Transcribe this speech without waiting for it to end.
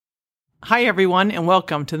Hi, everyone, and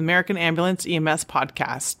welcome to the American Ambulance EMS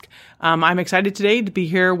podcast. I'm excited today to be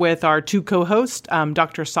here with our two co-hosts,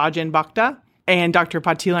 Dr. Sajan Bhakta and Dr.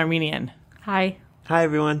 Patil Armenian. Hi. Hi,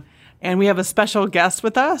 everyone. And we have a special guest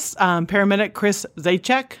with us, paramedic Chris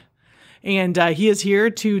Zajac, and he is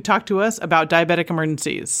here to talk to us about diabetic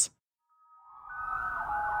emergencies.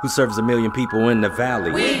 Who serves a million people in the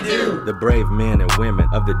valley? We do! The brave men and women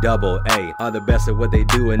of the double A are the best at what they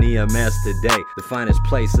do in EMS today. The finest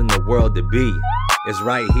place in the world to be is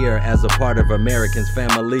right here as a part of Americans'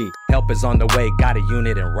 family. Help is on the way, got a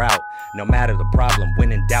unit en route. No matter the problem,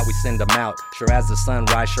 when in doubt we send them out. Sure as the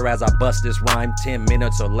sunrise, sure as I bust this rhyme, 10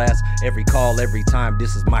 minutes or less. Every call, every time,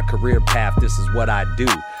 this is my career path, this is what I do.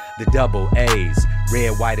 The double A's,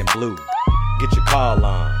 red, white, and blue. Get your call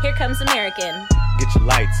on. Here comes American. Get your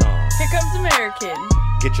lights on. Here comes American.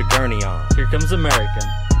 Get your gurney on. Here comes American.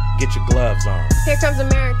 Get your gloves on. Here comes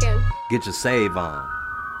American. Get your save on.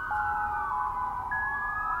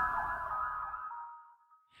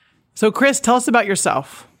 So, Chris, tell us about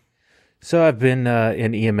yourself. So I've been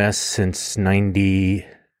in EMS since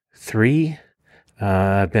 93.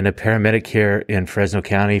 I've been a paramedic here in Fresno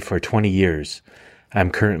County for 20 years.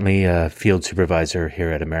 I'm currently a field supervisor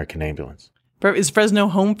here at American Ambulance. Is Fresno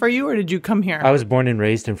home for you, or did you come here? I was born and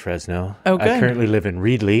raised in Fresno. Oh, good. I currently live in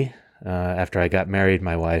Reedley. After I got married,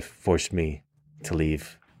 my wife forced me to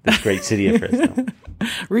leave this great city of Fresno.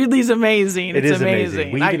 Reedley's amazing. It It's is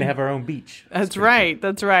amazing. We even have our own beach. That's right.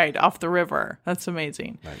 That's right. Off the river. That's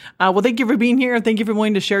amazing. Right. Well, thank you for being here. Thank you for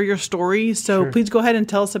willing to share your story. So Sure. please go ahead and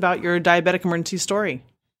tell us about your diabetic emergency story.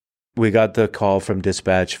 We got the call from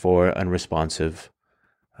dispatch for unresponsive.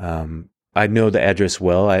 I know the address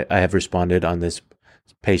well. I have responded on this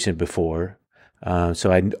patient before. So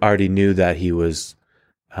I already knew that he was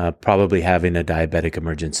probably having a diabetic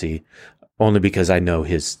emergency, only because I know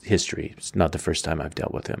his history. It's not the first time I've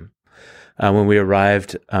dealt with him. When we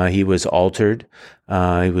arrived, he was altered.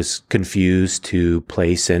 He was confused to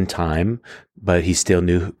place and time, but he still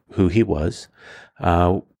knew who he was.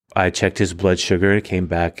 I checked his blood sugar. It came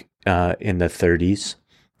back in the 30s,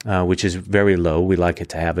 which is very low. We like it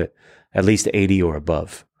to have it at least 80 or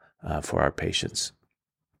above for our patients.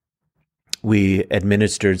 We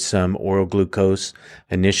administered some oral glucose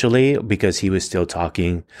initially because he was still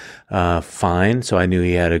talking fine, so I knew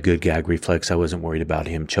he had a good gag reflex. I wasn't worried about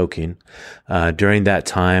him choking. During that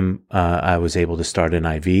time, I was able to start an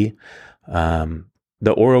IV.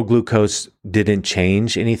 The oral glucose didn't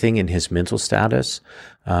change anything in his mental status,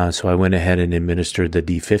 so I went ahead and administered the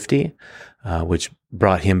D50, which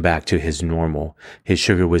brought him back to his normal. His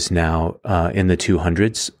sugar was now in the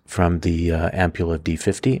 200s from the ampule of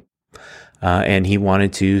D50. And he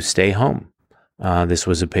wanted to stay home. This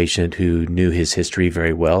was a patient who knew his history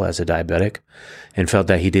very well as a diabetic and felt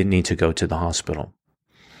that he didn't need to go to the hospital.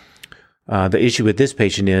 The issue with this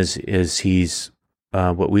patient is he's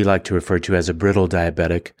what we like to refer to as a brittle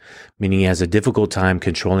diabetic, meaning he has a difficult time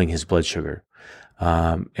controlling his blood sugar.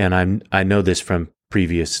 And I know this from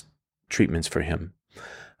previous treatments for him.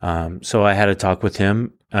 So I had a talk with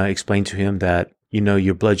him, explain to him that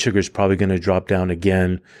your blood sugar is probably going to drop down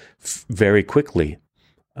again very quickly.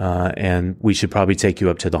 And we should probably take you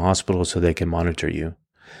up to the hospital so they can monitor you.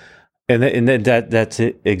 And that's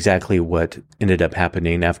exactly what ended up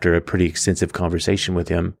happening. After a pretty extensive conversation with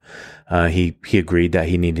him, he agreed that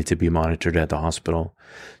he needed to be monitored at the hospital.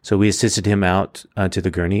 So we assisted him out to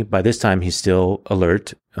the gurney. By this time, he's still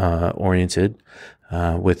alert, oriented,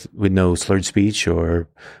 with no slurred speech or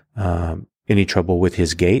any trouble with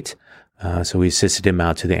his gait. So we assisted him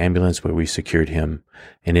out to the ambulance where we secured him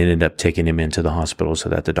and ended up taking him into the hospital so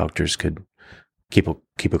that the doctors could keep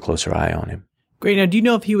a closer eye on him. Great. Now, do you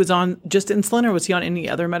know if he was on just insulin or was he on any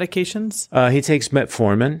other medications? He takes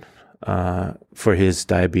metformin for his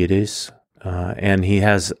diabetes, and he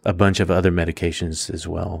has a bunch of other medications as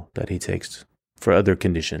well that he takes for other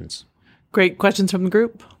conditions. Great. Questions from the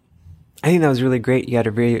group? I think that was really great. You had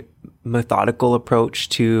a very methodical approach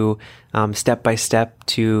to step-by-step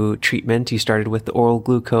to treatment. You started with the oral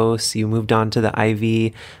glucose. You moved on to the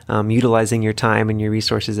IV, utilizing your time and your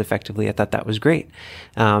resources effectively. I thought that was great.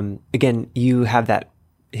 Again, you have that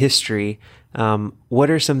history.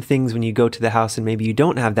 What are some things when you go to the house and maybe you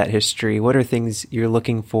don't have that history? What are things you're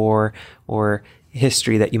looking for or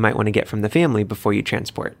history that you might want to get from the family before you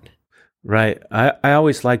transport? Right. I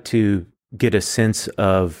always like to get a sense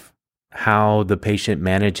of how the patient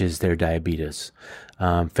manages their diabetes.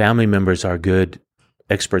 Family members are good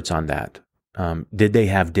experts on that. Did they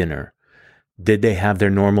have dinner? Did they have their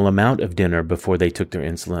normal amount of dinner before they took their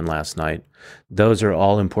insulin last night? Those are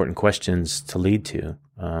all important questions to lead to.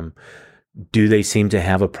 Do they seem to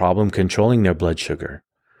have a problem controlling their blood sugar?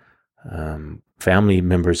 Family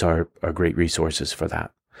members are great resources for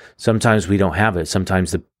that. Sometimes we don't have it.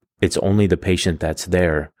 Sometimes it's only the patient that's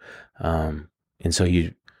there. And so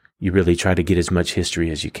you really try to get as much history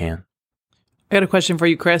as you can. I got a question for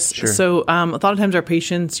you, Chris. Sure. So a lot of times our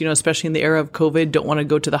patients, especially in the era of COVID, don't want to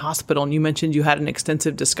go to the hospital. And you mentioned you had an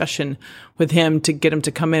extensive discussion with him to get him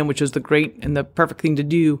to come in, which was the great and the perfect thing to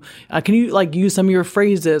do. Can you use some of your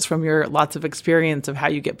phrases from your lots of experience of how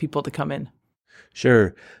you get people to come in?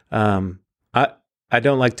 Sure. I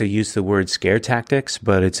don't like to use the word scare tactics,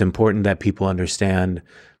 but it's important that people understand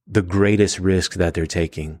the greatest risk that they're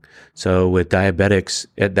taking. So with diabetics,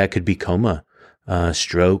 that could be coma,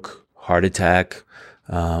 stroke, heart attack,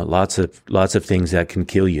 lots of things that can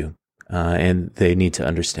kill you, and they need to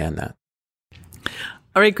understand that.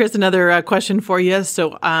 All right, Chris, another question for you.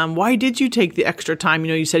 So why did you take the extra time?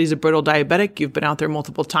 You said he's a brittle diabetic. You've been out there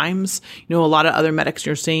multiple times. A lot of other medics in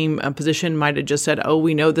your same position might have just said, oh,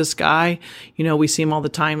 we know this guy. We see him all the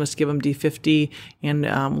time. Let's give him D50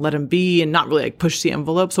 and let him be and not really push the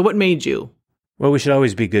envelope. So what made you? Well, we should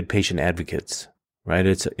always be good patient advocates, right?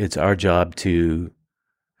 It's our job to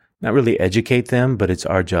not really educate them, but it's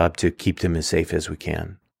our job to keep them as safe as we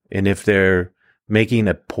can. And if they're making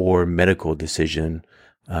a poor medical decision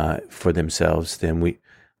for themselves, then we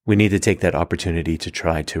need to take that opportunity to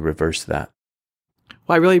try to reverse that.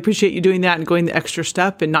 Well, I really appreciate you doing that and going the extra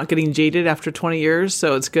step and not getting jaded after 20 years.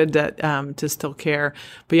 So it's good that to still care.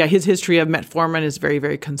 But yeah, his history of metformin is very,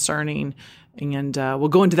 very concerning. And we'll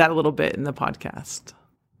go into that a little bit in the podcast.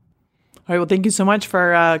 All right. Well, thank you so much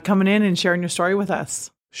for coming in and sharing your story with us.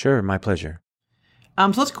 Sure. My pleasure. So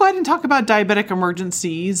let's go ahead and talk about diabetic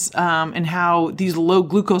emergencies and how these low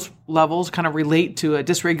glucose levels kind of relate to a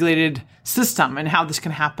dysregulated system and how this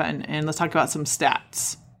can happen. And let's talk about some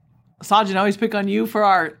stats. Sajjan, I always pick on you for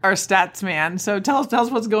our stats, man. So tell us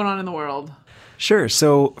what's going on in the world. Sure.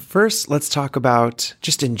 So first, let's talk about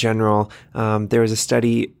just in general. There was a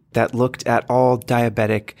study that looked at all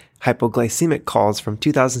diabetic hypoglycemic calls from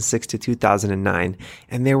 2006 to 2009,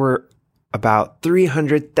 and there were about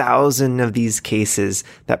 300,000 of these cases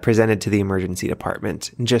that presented to the emergency department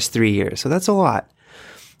in just 3 years. So that's a lot.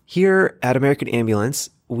 Here at American Ambulance,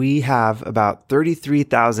 we have about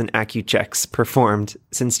 33,000 AccuChecks performed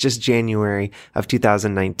since just January of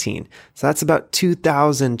 2019. So that's about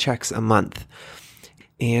 2,000 checks a month.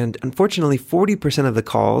 And unfortunately, 40% of the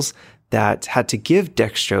calls that had to give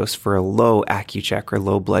dextrose for a low AccuCheck or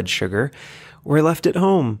low blood sugar were left at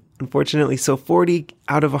home. Unfortunately, so 40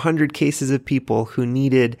 out of 100 cases of people who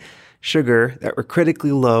needed sugar that were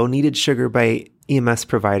critically low, needed sugar by EMS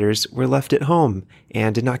providers, were left at home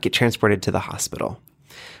and did not get transported to the hospital.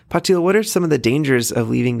 Patil, what are some of the dangers of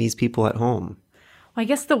leaving these people at home? Well, I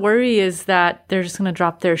guess the worry is that they're just going to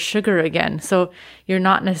drop their sugar again. So you're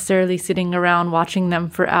not necessarily sitting around watching them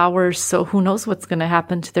for hours. So who knows what's going to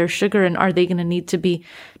happen to their sugar, and are they going to need to be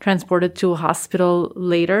transported to a hospital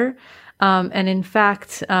later? And in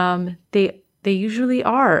fact, they usually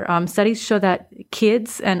are. Studies show that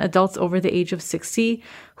kids and adults over the age of 60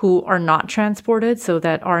 who are not transported, so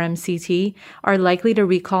that RMCT, are likely to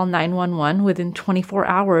recall 911 within 24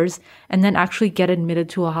 hours and then actually get admitted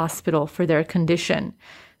to a hospital for their condition.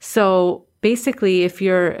 So basically, if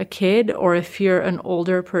you're a kid or if you're an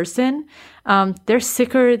older person, they're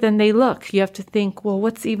sicker than they look. You have to think, well,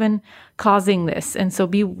 what's even causing this? And so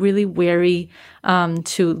be really wary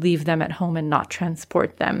to leave them at home and not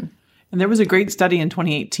transport them. And there was a great study in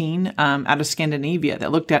 2018 out of Scandinavia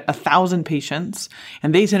that looked at 1,000 patients,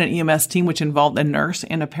 and they sent an EMS team which involved a nurse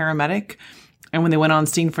and a paramedic. And when they went on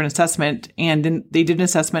scene for an assessment, and then they did an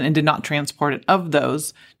assessment and did not transport it, of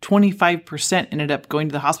those, 25% ended up going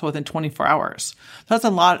to the hospital within 24 hours. So that's a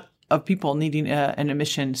lot of people needing an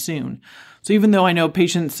admission soon. So even though I know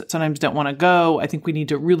patients sometimes don't want to go, I think we need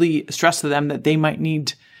to really stress to them that they might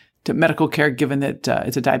need medical care given that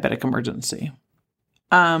it's a diabetic emergency.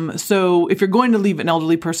 So if you're going to leave an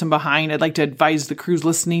elderly person behind, I'd like to advise the crews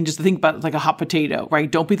listening just to think about it like a hot potato,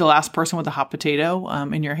 right? Don't be the last person with a hot potato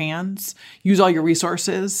in your hands. Use all your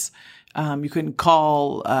resources. You can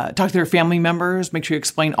call, talk to their family members, make sure you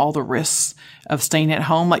explain all the risks of staying at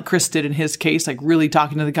home, like Chris did in his case, like really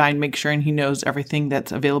talking to the guy and make sure he knows everything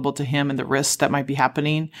that's available to him and the risks that might be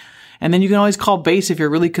happening. And then you can always call base if you're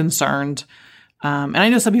really concerned. And I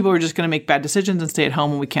know some people are just going to make bad decisions and stay at home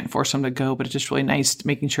and we can't force them to go, but it's just really nice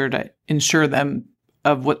making sure to ensure them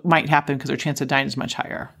of what might happen because their chance of dying is much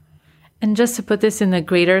higher. And just to put this in the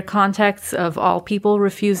greater context of all people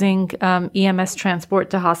refusing EMS transport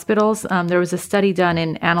to hospitals, there was a study done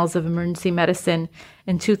in Annals of Emergency Medicine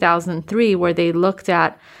in 2003 where they looked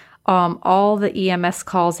at all the EMS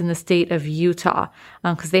calls in the state of Utah,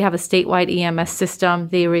 because they have a statewide EMS system.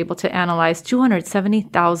 They were able to analyze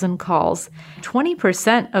 270,000 calls.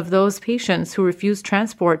 20% of those patients who refused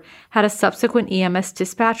transport had a subsequent EMS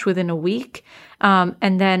dispatch within a week.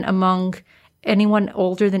 And then among anyone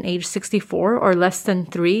older than age 64 or less than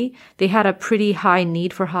 3, they had a pretty high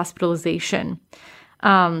need for hospitalization.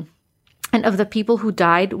 And of the people who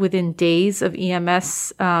died within days of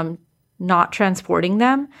EMS not transporting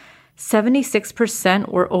them,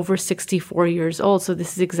 76% were over 64 years old. So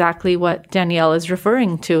this is exactly what Danielle is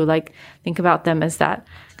referring to. Like, think about them as that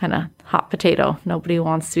kind of hot potato. Nobody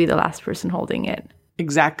wants to be the last person holding it.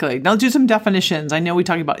 Exactly. Now let's do some definitions. I know we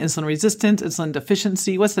talked about insulin resistance, insulin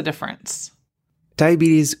deficiency. What's the difference?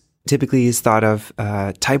 Diabetes typically is thought of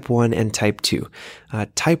type 1 and type 2.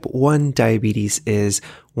 Type 1 diabetes is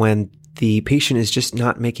when the patient is just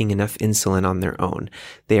not making enough insulin on their own.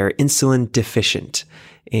 They are insulin deficient.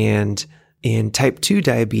 And in type 2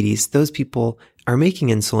 diabetes, those people are making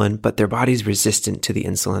insulin, but their body's resistant to the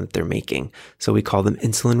insulin that they're making. So we call them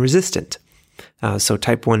insulin resistant. So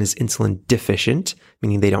type 1 is insulin deficient,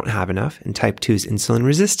 meaning they don't have enough. And type 2 is insulin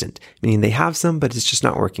resistant, meaning they have some, but it's just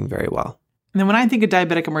not working very well. And then when I think of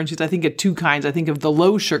diabetic emergencies, I think of two kinds. I think of the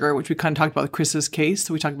low sugar, which we kind of talked about with Chris's case.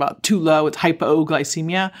 So we talked about too low, it's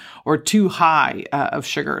hypoglycemia, or too high of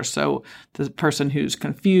sugar. So the person who's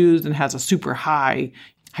confused and has a super high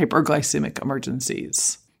hyperglycemic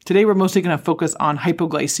emergencies. Today, we're mostly going to focus on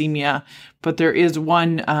hypoglycemia, but there is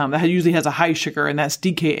one that usually has a high sugar, and that's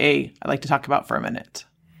DKA I'd like to talk about for a minute.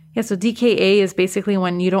 Yeah, so DKA is basically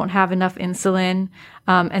when you don't have enough insulin,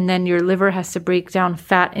 and then your liver has to break down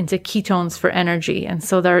fat into ketones for energy. And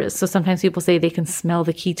so sometimes people say they can smell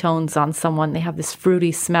the ketones on someone. They have this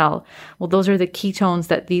fruity smell. Well, those are the ketones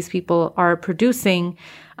that these people are producing,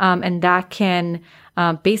 and that can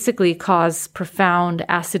basically cause profound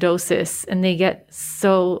acidosis, and they get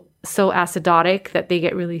so acidotic that they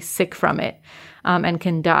get really sick from it, and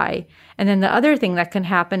can die. And then the other thing that can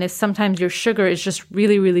happen is sometimes your sugar is just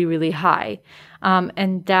really, really, really high.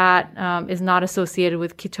 And that is not associated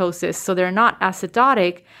with ketosis. So they're not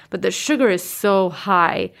acidotic, but the sugar is so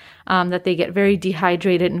high that they get very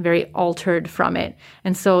dehydrated and very altered from it.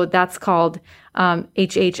 And so that's called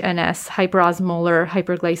HHNS, hyperosmolar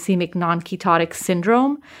hyperglycemic non-ketotic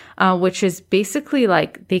syndrome, which is basically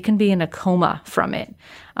like they can be in a coma from it.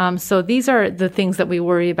 So these are the things that we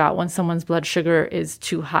worry about when someone's blood sugar is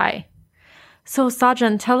too high. So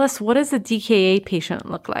Sajan, tell us, what does a DKA patient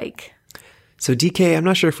look like? So DKA, I'm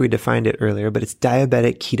not sure if we defined it earlier, but it's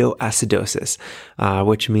diabetic ketoacidosis,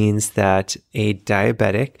 which means that a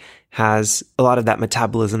diabetic has a lot of that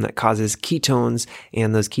metabolism that causes ketones,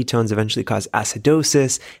 and those ketones eventually cause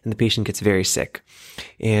acidosis, and the patient gets very sick.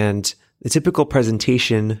 And the typical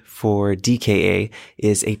presentation for DKA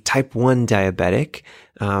is a type 1 diabetic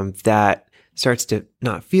that starts to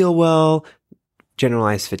not feel well,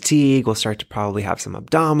 generalized fatigue, will start to probably have some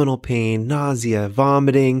abdominal pain, nausea,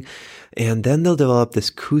 vomiting, and then they'll develop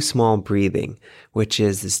this Kussmaul breathing, which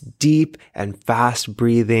is this deep and fast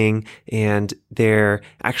breathing, and they're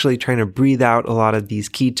actually trying to breathe out a lot of these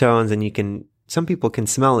ketones, and some people can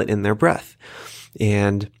smell it in their breath.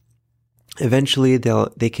 And eventually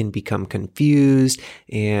they can become confused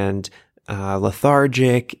and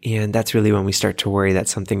lethargic, and that's really when we start to worry that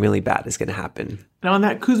something really bad is going to happen. Now, on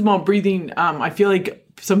that Kussmaul breathing, I feel like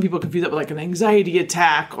some people confuse it with like an anxiety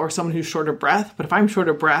attack or someone who's short of breath. But if I'm short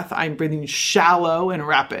of breath, I'm breathing shallow and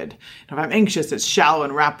rapid. And if I'm anxious, it's shallow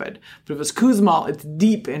and rapid. But if it's Kussmaul, it's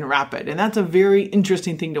deep and rapid. And that's a very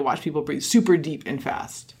interesting thing to watch people breathe super deep and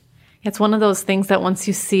fast. It's one of those things that once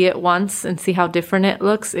you see it once and see how different it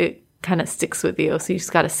looks, it kind of sticks with you. So you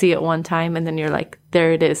just got to see it one time, and then you're like,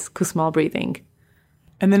 there it is, Kussmaul breathing.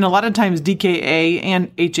 And then a lot of times DKA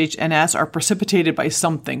and HHNS are precipitated by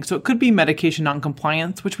something. So it could be medication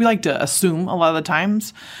noncompliance, which we like to assume a lot of the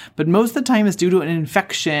times. But most of the time it's due to an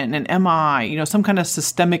infection, an MI, some kind of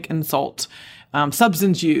systemic insult,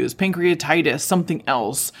 substance use, pancreatitis, something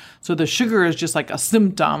else. So the sugar is just like a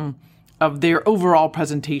symptom of their overall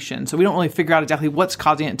presentation. So we don't really figure out exactly what's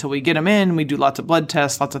causing it until we get them in. We do lots of blood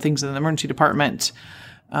tests, lots of things in the emergency department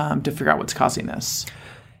to figure out what's causing this.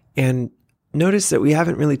 And notice that we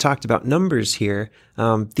haven't really talked about numbers here.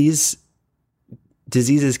 These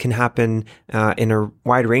diseases can happen in a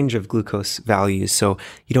wide range of glucose values. So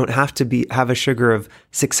you don't have to have a sugar of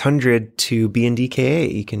 600 to be in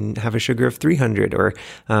DKA. You can have a sugar of 300, or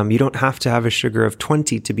you don't have to have a sugar of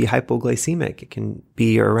 20 to be hypoglycemic. It can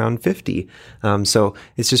be around 50. So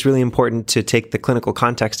it's just really important to take the clinical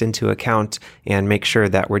context into account and make sure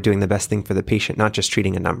that we're doing the best thing for the patient, not just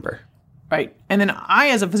treating a number. Right. And then I,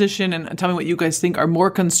 as a physician, and tell me what you guys think, are more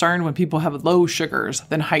concerned when people have low sugars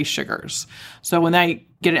than high sugars. So when I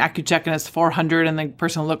get an AccuCheck and it's 400 and the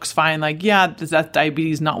person looks fine, like, yeah, that's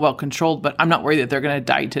diabetes, not well controlled, but I'm not worried that they're going to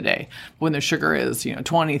die today. When their sugar is,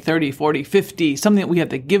 20, 30, 40, 50, something that we have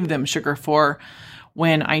to give them sugar for,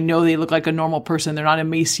 when I know they look like a normal person, they're not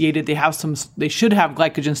emaciated, they should have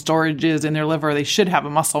glycogen storages in their liver, they should have a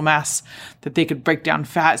muscle mass that they could break down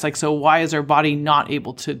fat. It's like, so why is their body not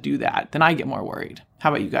able to do that? Then I get more worried. How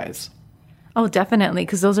about you guys? Oh, definitely.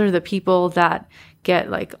 Because those are the people that get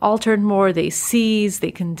like altered more, they seize,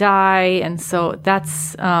 they can die. And so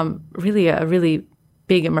that's really a really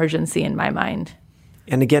big emergency in my mind.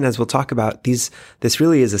 And again, as we'll talk about, this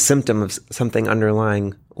really is a symptom of something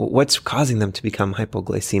underlying what's causing them to become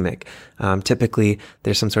hypoglycemic. Typically,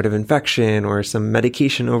 there's some sort of infection or some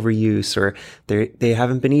medication overuse, or they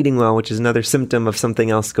haven't been eating well, which is another symptom of something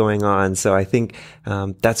else going on. So I think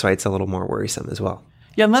that's why it's a little more worrisome as well.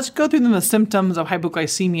 Yeah, and let's go through the symptoms of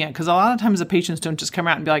hypoglycemia, because a lot of times the patients don't just come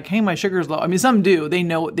out and be like, hey, my sugar's low. I mean, some do. They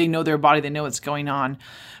know their body. They know what's going on.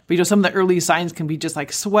 But, some of the early signs can be just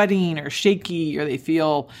like sweating or shaky, or they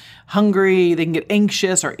feel hungry. They can get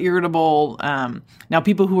anxious or irritable. Now,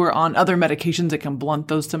 people who are on other medications, it can blunt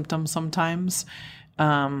those symptoms sometimes.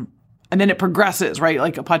 And then it progresses, right?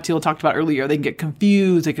 Like Patil talked about earlier, they can get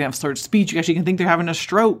confused. They can have slurred speech. You actually can think they're having a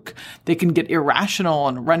stroke. They can get irrational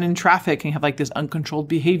and run in traffic and have like this uncontrolled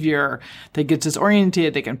behavior. They get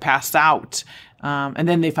disoriented. They can pass out. And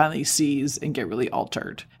then they finally seize and get really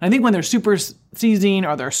altered. And I think when they're super seizing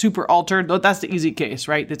or they're super altered, that's the easy case,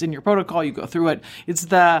 right? It's in your protocol. You go through it. It's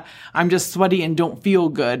the I'm just sweaty and don't feel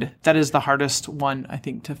good. That is the hardest one, I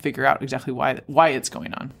think, to figure out exactly why it's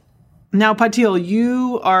going on. Now, Patil,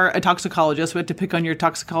 you are a toxicologist. We have to pick on your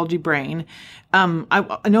toxicology brain.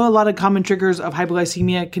 I know a lot of common triggers of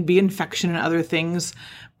hypoglycemia can be infection and other things.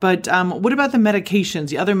 But what about the medications,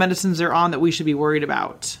 the other medicines they're on that we should be worried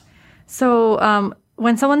about? So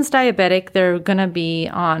when someone's diabetic, they're going to be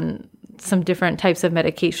on some different types of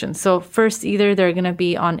medications. So first, either they're going to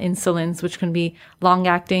be on insulins, which can be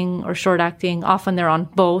long-acting or short-acting. Often they're on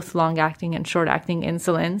both long-acting and short-acting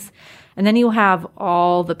insulins. And then you have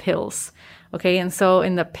all the pills. Okay. And so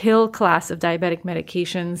in the pill class of diabetic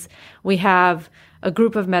medications, we have a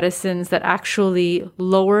group of medicines that actually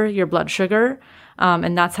lower your blood sugar.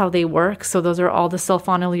 And that's how they work. So those are all the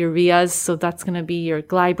sulfonylureas. So that's going to be your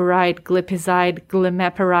glyburide, glipizide,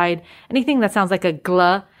 glimepiride. Anything that sounds like a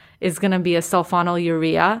gla is going to be a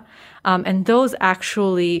sulfonylurea. And those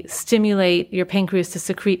actually stimulate your pancreas to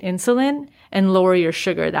secrete insulin and lower your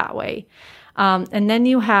sugar that way. And then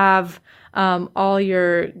you have all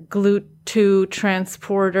your GLUT2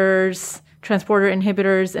 transporter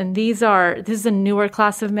inhibitors. And this is a newer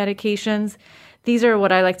class of medications. These are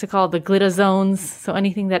what I like to call the glitazones. So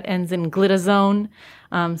anything that ends in glitazone.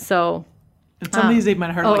 And some of these they might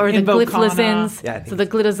have heard like or the Invokana. gliflozins. Yeah, so the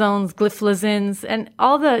glitazones, gliflozins, and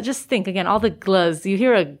all just think again, all the glas. You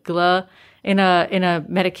hear a gla in a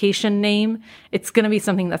medication name, it's going to be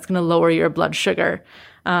something that's going to lower your blood sugar.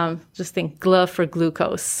 Just think GLA for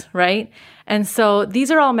glucose, right? And so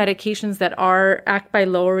these are all medications that act by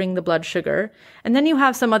lowering the blood sugar. And then you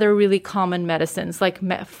have some other really common medicines like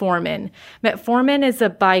metformin. Metformin is a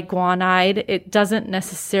biguanide. It doesn't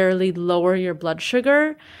necessarily lower your blood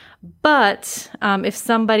sugar, but if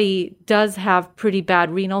somebody does have pretty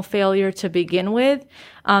bad renal failure to begin with,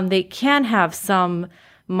 they can have some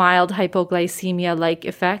mild hypoglycemia-like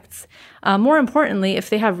effects. More importantly, if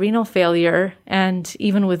they have renal failure and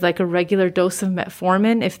even with like a regular dose of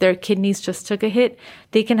metformin, if their kidneys just took a hit,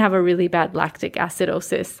 they can have a really bad lactic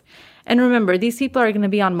acidosis. And remember, these people are going to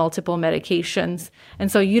be on multiple medications. And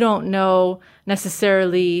so you don't know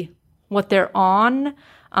necessarily what they're on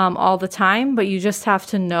all the time, but you just have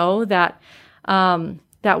to know that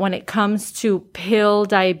that when it comes to pill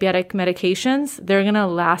diabetic medications, they're going to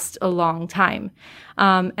last a long time.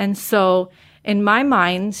 And so in my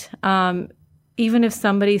mind, even if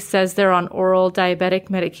somebody says they're on oral diabetic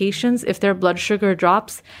medications, if their blood sugar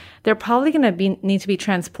drops, they're probably going to need to be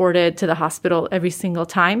transported to the hospital every single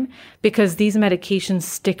time because these medications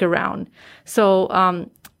stick around. So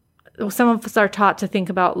some of us are taught to think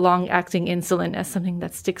about long-acting insulin as something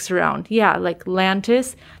that sticks around. Yeah, like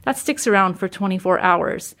Lantus, that sticks around for 24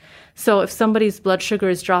 hours. So if somebody's blood sugar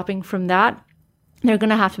is dropping from that, they're going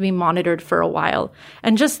to have to be monitored for a while.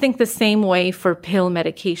 And just think the same way for pill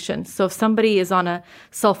medications. So if somebody is on a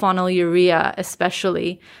sulfonylurea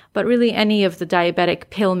especially, but really any of the diabetic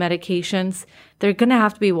pill medications, they're going to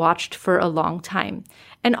have to be watched for a long time.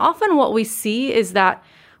 And often what we see is that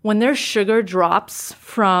when their sugar drops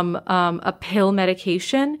from a pill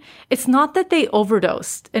medication, it's not that they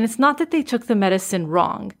overdosed and it's not that they took the medicine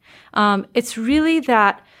wrong. It's really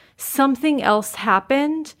that something else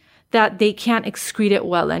happened that they can't excrete it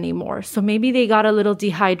well anymore. So maybe they got a little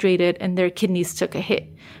dehydrated and their kidneys took a hit,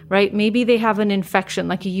 right? Maybe they have an infection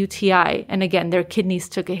like a UTI, and again, their kidneys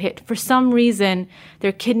took a hit. For some reason,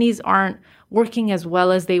 their kidneys aren't working as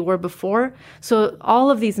well as they were before. So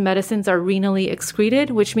all of these medicines are renally excreted,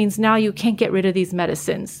 which means now you can't get rid of these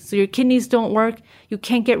medicines. So your kidneys don't work, you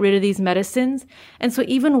can't get rid of these medicines. And so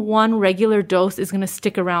even one regular dose is going to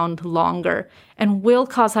stick around longer and will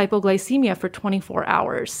cause hypoglycemia for 24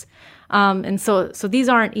 hours. And so these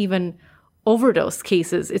aren't even overdose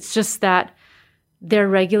cases. It's just that their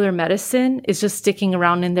regular medicine is just sticking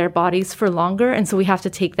around in their bodies for longer. And so we have to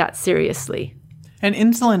take that seriously. And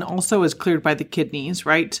insulin also is cleared by the kidneys,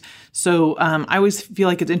 right? So I always feel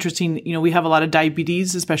like it's interesting. You know, we have a lot of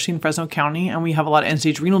diabetes, especially in Fresno County, and we have a lot of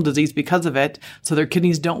end-stage renal disease because of it. So their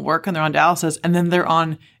kidneys don't work and they're on dialysis, and then they're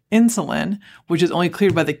on insulin, which is only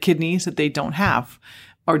cleared by the kidneys that they don't have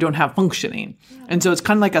or don't have functioning. And so it's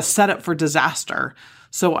kind of like a setup for disaster.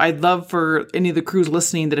 So I'd love for any of the crews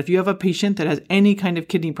listening that if you have a patient that has any kind of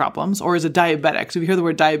kidney problems or is a diabetic, so if you hear the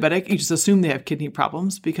word diabetic, you just assume they have kidney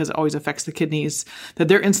problems because it always affects the kidneys, that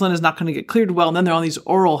their insulin is not going to get cleared well. And then they're on these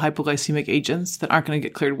oral hypoglycemic agents that aren't going to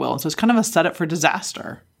get cleared well. And so it's kind of a setup for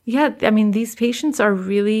disaster. Yeah, I mean, these patients are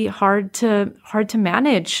really hard to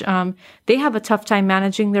manage. They have a tough time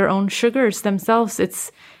managing their own sugars themselves.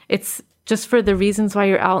 It's just for the reasons why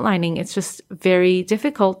you're outlining. It's just very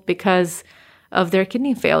difficult because of their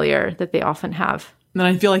kidney failure that they often have. And then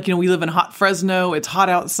I feel like, you know, we live in hot Fresno. It's hot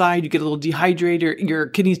outside. You get a little dehydrated. Your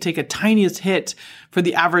kidneys take a tiniest hit. For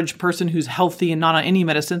the average person who's healthy and not on any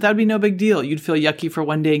medicine, that would be no big deal. You'd feel yucky for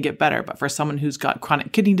one day and get better. But for someone who's got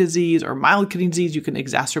chronic kidney disease or mild kidney disease, you can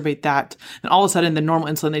exacerbate that. And all of a sudden, the normal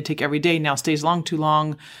insulin they take every day now stays too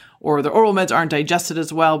long, or the oral meds aren't digested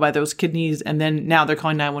as well by those kidneys. And then now they're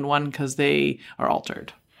calling 911 because they are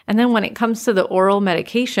altered. And then when it comes to the oral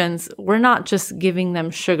medications, we're not just giving them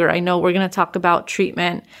sugar. I know we're going to talk about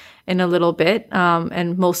treatment in a little bit.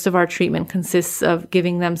 And most of our treatment consists of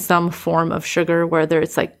giving them some form of sugar, whether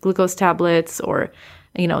it's like glucose tablets or,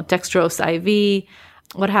 you know, dextrose IV,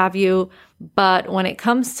 what have you. But when it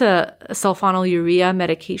comes to sulfonylurea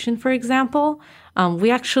medication, for example,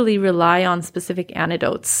 we actually rely on specific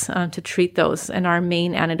antidotes to treat those. And our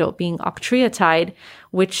main antidote being octreotide,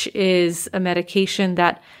 which is a medication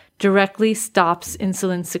that directly stops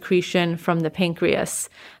insulin secretion from the pancreas.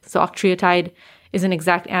 So octreotide is an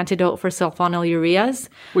exact antidote for sulfonylureas.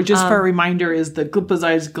 Which is, for a reminder, is the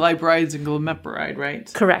glipizide, glyburide, and glimepiride,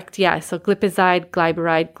 right? Correct, yeah. So glipizide,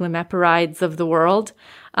 glyburide, glimepirides of the world.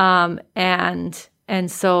 And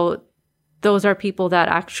so those are people that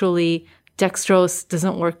actually dextrose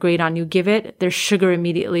doesn't work great on. You give it, their sugar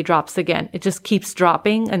immediately drops again. It just keeps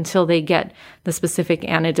dropping until they get the specific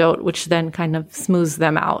antidote, which then kind of smooths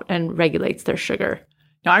them out and regulates their sugar.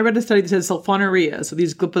 Now, I read a study that says sulfonylurea, so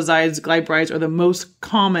these glipizide, glybrides are the most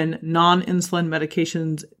common non-insulin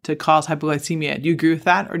medications to cause hypoglycemia. Do you agree with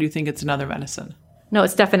that, or do you think it's another medicine? No,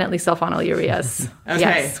 it's definitely sulfonylureas. Okay.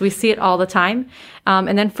 Yes, we see it all the time.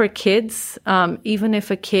 And then for kids, even if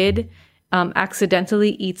a kid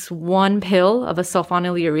accidentally eats one pill of a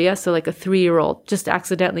sulfonylurea, so like a 3-year-old just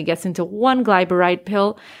accidentally gets into one glyburide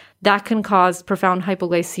pill, that can cause profound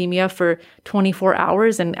hypoglycemia for 24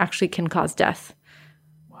 hours and actually can cause death.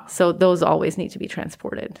 Wow. So those always need to be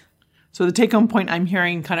transported. So the take-home point I'm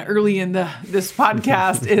hearing kind of early in this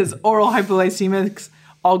podcast is oral hypoglycemics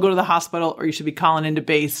all go to the hospital, or you should be calling into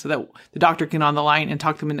base so that the doctor can on the line and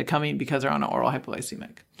talk them into coming because they're on an oral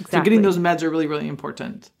hypoglycemic. Exactly. So getting those meds are really, really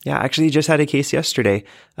important. Yeah, actually just had a case yesterday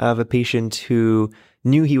of a patient who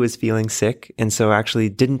knew he was feeling sick and so actually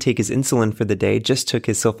didn't take his insulin for the day, just took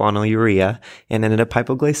his sulfonylurea and ended up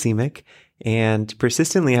hypoglycemic and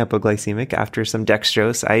persistently hypoglycemic after some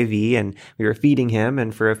dextrose IV, and we were feeding him,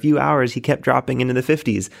 and for a few hours he kept dropping into the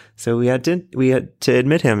 50s. So we had to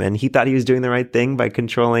admit him, and he thought he was doing the right thing by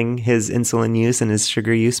controlling his insulin use and his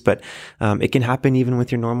sugar use, but it can happen even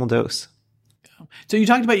with your normal dose. So you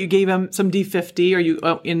talked about you gave him some D50, or you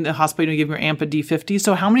in the hospital you gave him your AMPA D50.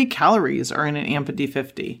 So how many calories are in an AMPA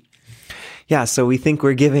D50? Yeah, so we think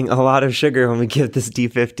we're giving a lot of sugar when we give this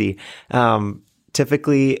D50.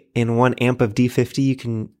 Typically, in 1 amp of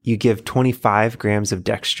D50, you give 25 grams of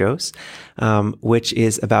dextrose, which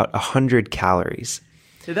is about 100 calories.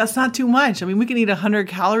 That's not too much. I mean, we can eat 100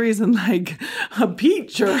 calories in like a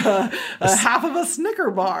peach or a half of a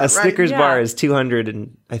Snicker bar. A Snickers bar is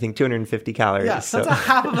 250 calories. Yeah, so that's a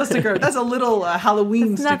half of a Snicker. That's a little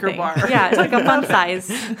Halloween Snicker bar. Yeah, it's like a fun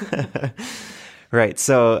size. Right.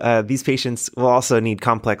 So these patients will also need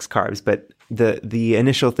complex carbs, but the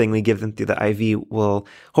initial thing we give them through the IV will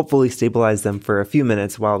hopefully stabilize them for a few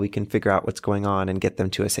minutes while we can figure out what's going on and get them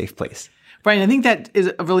to a safe place. Right. And I think that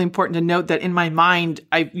is really important to note that in my mind,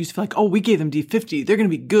 I used to feel like, oh, we gave them D50. They're going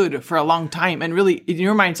to be good for a long time. And really, in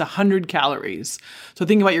your mind, it's 100 calories. So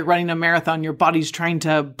think about you're running a marathon, your body's trying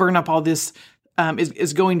to burn up all this,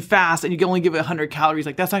 is going fast, and you can only give it 100 calories.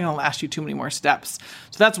 Like, that's not going to last you too many more steps.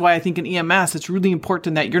 So that's why I think in EMS, it's really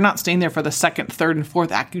important that you're not staying there for the second, third, and fourth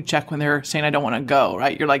AccuCheck when they're saying, I don't want to go,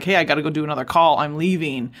 right? You're like, hey, I got to go do another call. I'm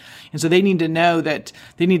leaving. And so they need to know that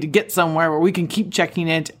they need to get somewhere where we can keep checking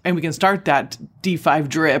it, and we can start that D5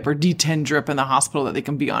 drip or D10 drip in the hospital that they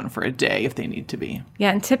can be on for a day if they need to be. Yeah,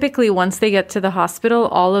 and typically once they get to the hospital,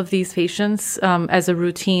 all of these patients, as a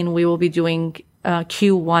routine, we will be doing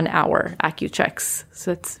Q1 hour AccuChecks.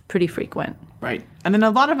 So it's pretty frequent. Right. And then a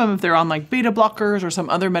lot of them, if they're on like beta blockers or some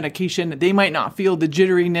other medication, they might not feel the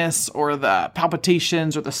jitteriness or the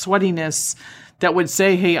palpitations or the sweatiness that would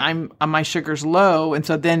say, hey, my sugar's low. And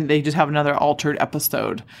so then they just have another altered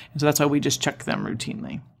episode. And so that's why we just check them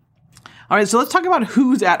routinely. All right, so let's talk about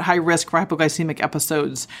who's at high risk for hypoglycemic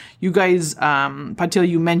episodes. You guys, Patil,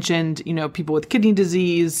 you mentioned, people with kidney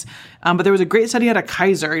disease, but there was a great study out of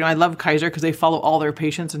Kaiser. I love Kaiser because they follow all their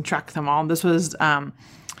patients and track them all. This was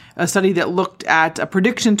a study that looked at a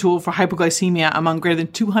prediction tool for hypoglycemia among greater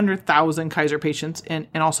than 200,000 Kaiser patients and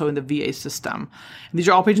also in the VA system. And these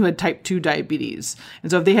are all patients who had type 2 diabetes.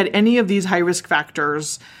 And so if they had any of these high risk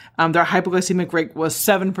factors, their hypoglycemic rate was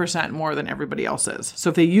 7% more than everybody else's. So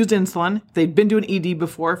if they used insulin, if they'd been to an ED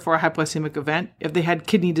before for a hypoglycemic event, if they had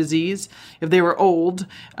kidney disease, if they were old,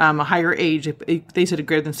 a higher age, if they said a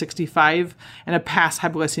greater than 65, and a past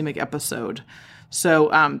hypoglycemic episode. So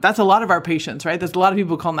that's a lot of our patients, right? There's a lot of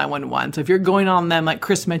people call 911. So if you're going on them, like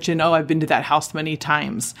Chris mentioned, I've been to that house many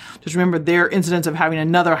times. Just remember their incidence of having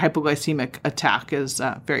another hypoglycemic attack is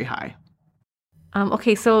very high.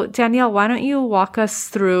 Okay, so Danielle, why don't you walk us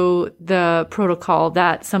through the protocol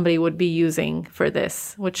that somebody would be using for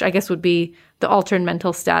this, which I guess would be the altered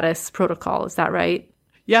mental status protocol. Is that right?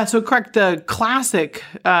 Yeah, so correct. The classic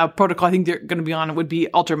protocol I think they're going to be on would be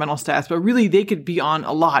altered mental status, but really they could be on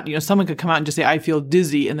a lot. Someone could come out and just say, I feel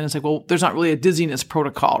dizzy. And then it's like, well, there's not really a dizziness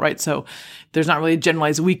protocol, right? So there's not really a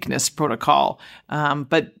generalized weakness protocol.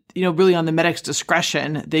 But really on the medic's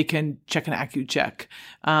discretion, they can check an AccuCheck.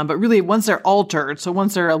 But really once they're altered, so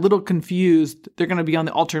once they're a little confused, they're going to be on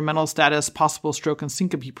the altered mental status, possible stroke and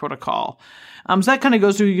syncope protocol. So that kind of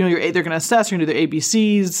goes through, they're going to assess, they're going to do their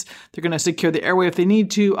ABCs, they're going to secure the airway if they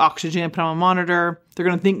need to, oxygen, put on a monitor. They're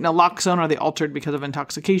going to think naloxone, are they altered because of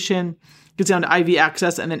intoxication? Gets down to IV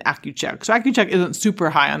access and then AccuCheck. So AccuCheck isn't super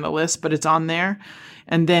high on the list, but it's on there.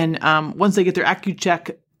 And then once they get their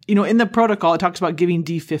AccuCheck, in the protocol, it talks about giving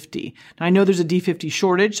D50. Now, I know there's a D50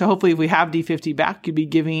 shortage, so hopefully if we have D50 back, you'd be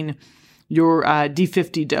giving your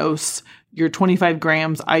D50 dose, your 25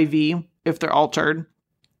 grams IV if they're altered.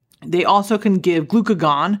 They also can give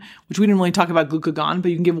glucagon, which we didn't really talk about glucagon,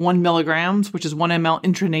 but you can give 1 milligrams, which is 1 ml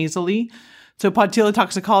intranasally. So Patil,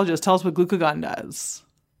 toxicologist, tell us what glucagon does.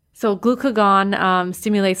 So glucagon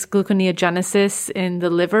stimulates gluconeogenesis in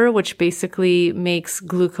the liver, which basically makes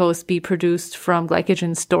glucose be produced from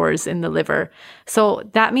glycogen stores in the liver. So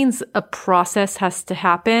that means a process has to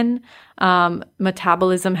happen.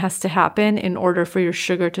 Metabolism has to happen in order for your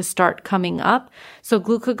sugar to start coming up. So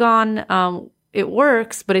glucagon, it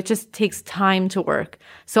works, but it just takes time to work.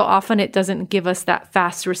 So often it doesn't give us that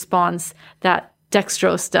fast response that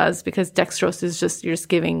dextrose does, because dextrose is you're just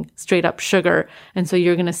giving straight up sugar. And so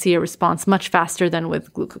you're going to see a response much faster than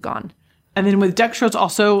with glucagon. And then with dextrose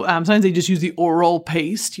also, sometimes they just use the oral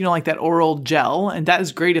paste, like that oral gel. And that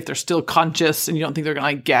is great if they're still conscious and you don't think they're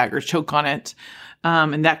going to gag or choke on it.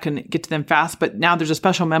 And that can get to them fast. But now there's a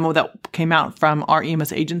special memo that came out from our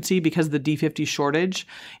EMS agency because of the D50 shortage.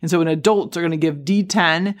 And so in adults, they're going to give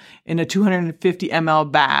D10 in a 250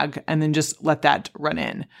 ml bag and then just let that run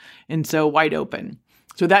in. And so wide open.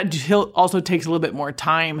 So that also takes a little bit more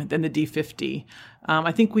time than the D50.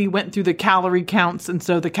 I think we went through the calorie counts. And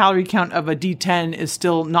so the calorie count of a D10 is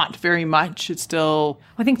still not very much. It's still...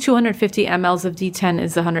 I think 250 mLs of D10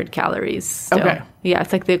 is 100 calories. Still. Okay. Yeah,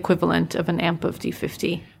 it's like the equivalent of an amp of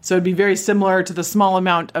D50. So it'd be very similar to the small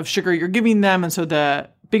amount of sugar you're giving them. And so the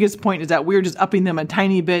biggest point is that we're just upping them a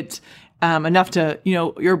tiny bit enough to,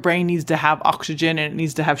 your brain needs to have oxygen and it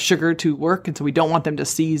needs to have sugar to work. And so we don't want them to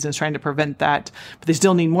seize and trying to prevent that. But they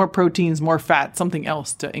still need more proteins, more fat, something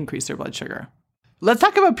else to increase their blood sugar. Let's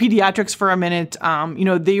talk about pediatrics for a minute.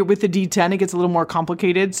 They with the D10, it gets a little more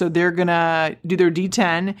complicated. So they're going to do their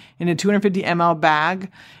D10 in a 250 ml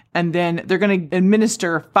bag. And then they're going to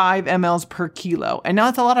administer 5 mLs per kilo. And now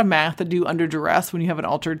it's a lot of math to do under duress when you have an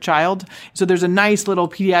altered child. So there's a nice little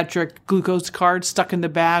pediatric glucose card stuck in the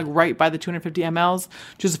bag right by the 250 mLs.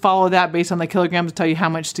 Just follow that based on the kilograms to tell you how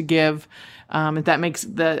much to give. And that makes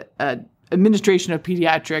the administration of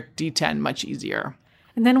pediatric D10 much easier.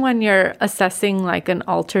 And then when you're assessing like an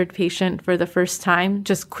altered patient for the first time,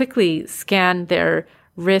 just quickly scan their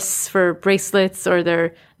wrists for bracelets or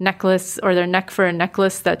their necklace or their neck for a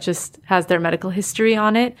necklace that just has their medical history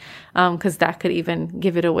on it, because that could even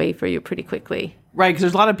give it away for you pretty quickly. Right, because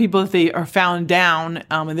there's a lot of people, if they are found down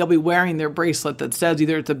and they'll be wearing their bracelet that says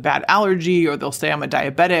either it's a bad allergy or they'll say I'm a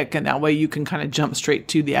diabetic, and that way you can kind of jump straight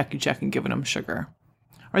to the Accu-Check and giving them sugar.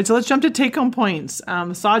 All right, so let's jump to take-home points.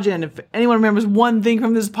 Sajin, if anyone remembers one thing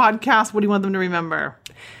from this podcast, what do you want them to remember?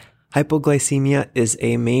 Hypoglycemia is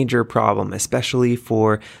a major problem, especially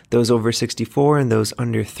for those over 64 and those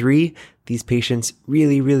under 3. These patients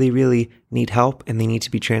really, really, really need help, and they need to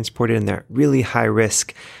be transported, and they're really high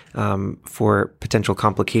risk for potential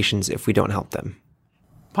complications if we don't help them.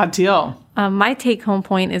 Patil. My take-home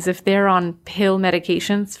point is if they're on pill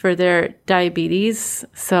medications for their diabetes,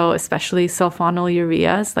 so especially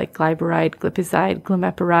sulfonylureas like glyburide, glipizide,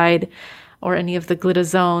 glimepiride, or any of the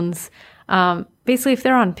glitazones, basically, if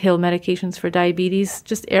they're on pill medications for diabetes,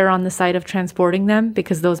 just err on the side of transporting them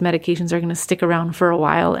because those medications are going to stick around for a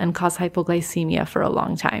while and cause hypoglycemia for a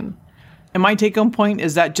long time. And my take-home point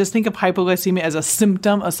is that just think of hypoglycemia as a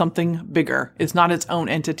symptom of something bigger. It's not its own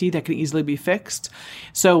entity that can easily be fixed.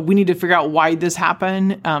 So we need to figure out why this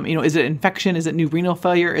happened. Is it infection? Is it new renal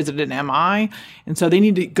failure? Is it an MI? And so they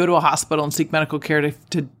need to go to a hospital and seek medical care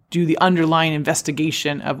to do the underlying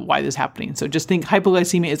investigation of why this is happening. So just think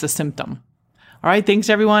hypoglycemia is a symptom. All right. Thanks,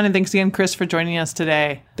 everyone. And thanks again, Chris, for joining us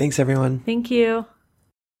today. Thanks, everyone. Thank you.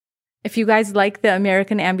 If you guys like the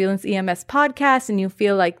American Ambulance EMS podcast and you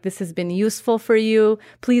feel like this has been useful for you,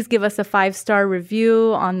 please give us a 5-star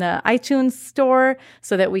review on the iTunes store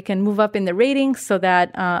so that we can move up in the ratings so that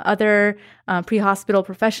other pre-hospital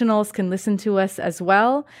professionals can listen to us as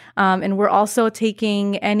well. And we're also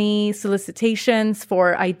taking any solicitations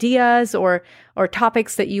for ideas or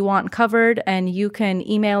topics that you want covered, and you can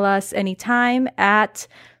email us anytime at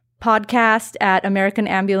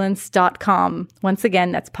podcast@americanambulance.com. Once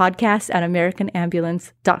again, that's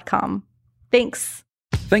podcast@americanambulance.com. Thanks.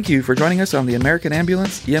 Thank you for joining us on the American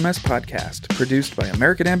Ambulance EMS podcast, produced by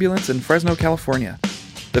American Ambulance in Fresno, California.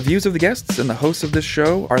 The views of the guests and the hosts of this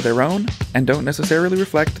show are their own and don't necessarily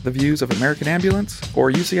reflect the views of American Ambulance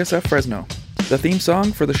or UCSF Fresno. The theme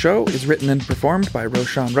song for the show is written and performed by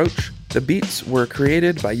Roshan Roach. The beats were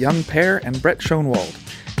created by Young Pear and Brett Schoenwald.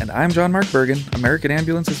 And I'm John Mark Bergen, American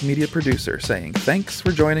Ambulance's media producer, saying thanks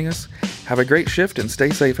for joining us. Have a great shift and stay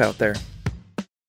safe out there.